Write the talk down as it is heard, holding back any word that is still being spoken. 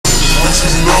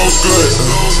good.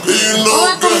 You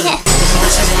know good.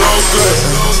 Bitch, you know good.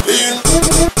 You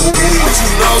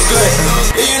know good.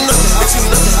 You know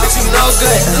good. You know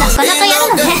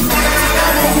good.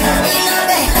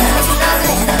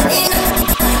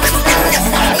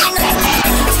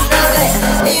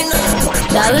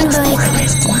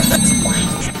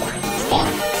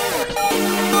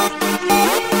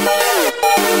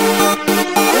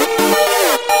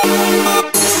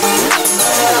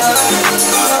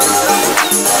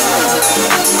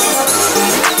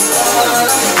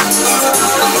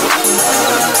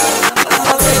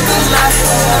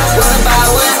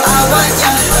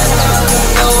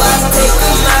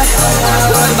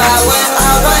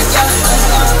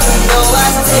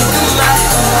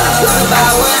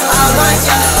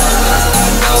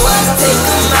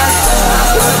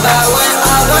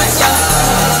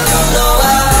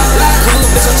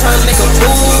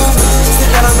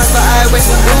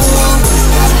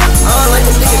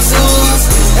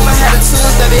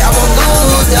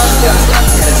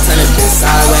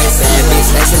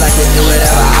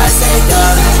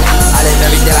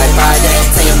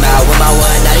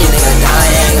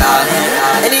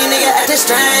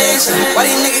 Why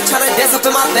these niggas tryna dance up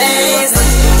in my veins?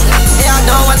 Yeah, I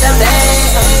don't want them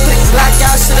days. Put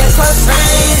blackout shit in close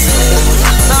range.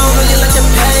 I don't really like your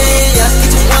pain. Yeah,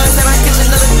 get you once and I get you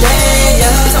another day.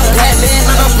 Yeah, bitch, I'm Batman,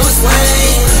 I'm no Bruce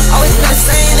Wayne. Always been the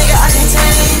same, nigga, I can't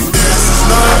change. This is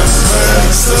not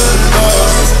fantasy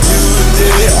love. You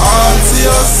did it all to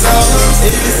yourself.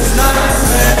 This is not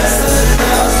fantasy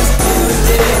love. You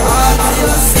did it all to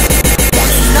yourself.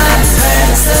 This is not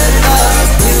fantasy love.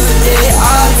 You did it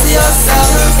all to yourself.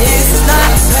 This is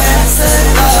not fantasy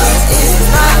love. It's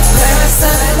not fantasy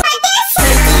love.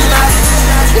 Take a lot.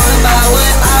 What about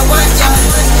when I want ya?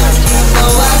 You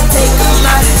know I take a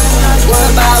lot. What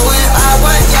about when I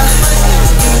want ya?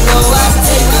 You know I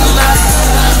take a lot.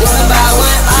 What about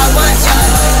when I want ya?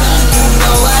 You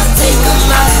know I take a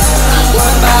lot.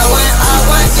 What about when I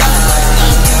want ya?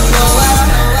 You know I.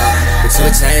 But you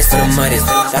a change for the money.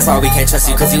 That's why we can't trust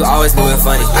you, cause you always moving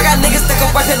funny. I got niggas that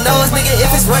can wipe their nose, nigga, if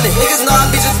it's running. Niggas know I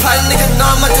be just plotting, niggas know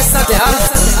I'm up to something.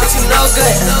 Bitch, you know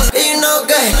good, you know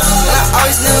good. But I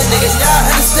always knew, niggas, y'all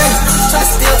understand. Try to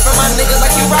steal from my niggas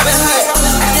like you Robin Hood.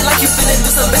 Acting like you finna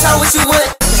do some bitch, I wish you would.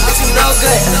 Bitch, you know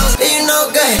good, you know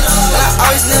good. But I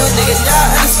always knew, niggas,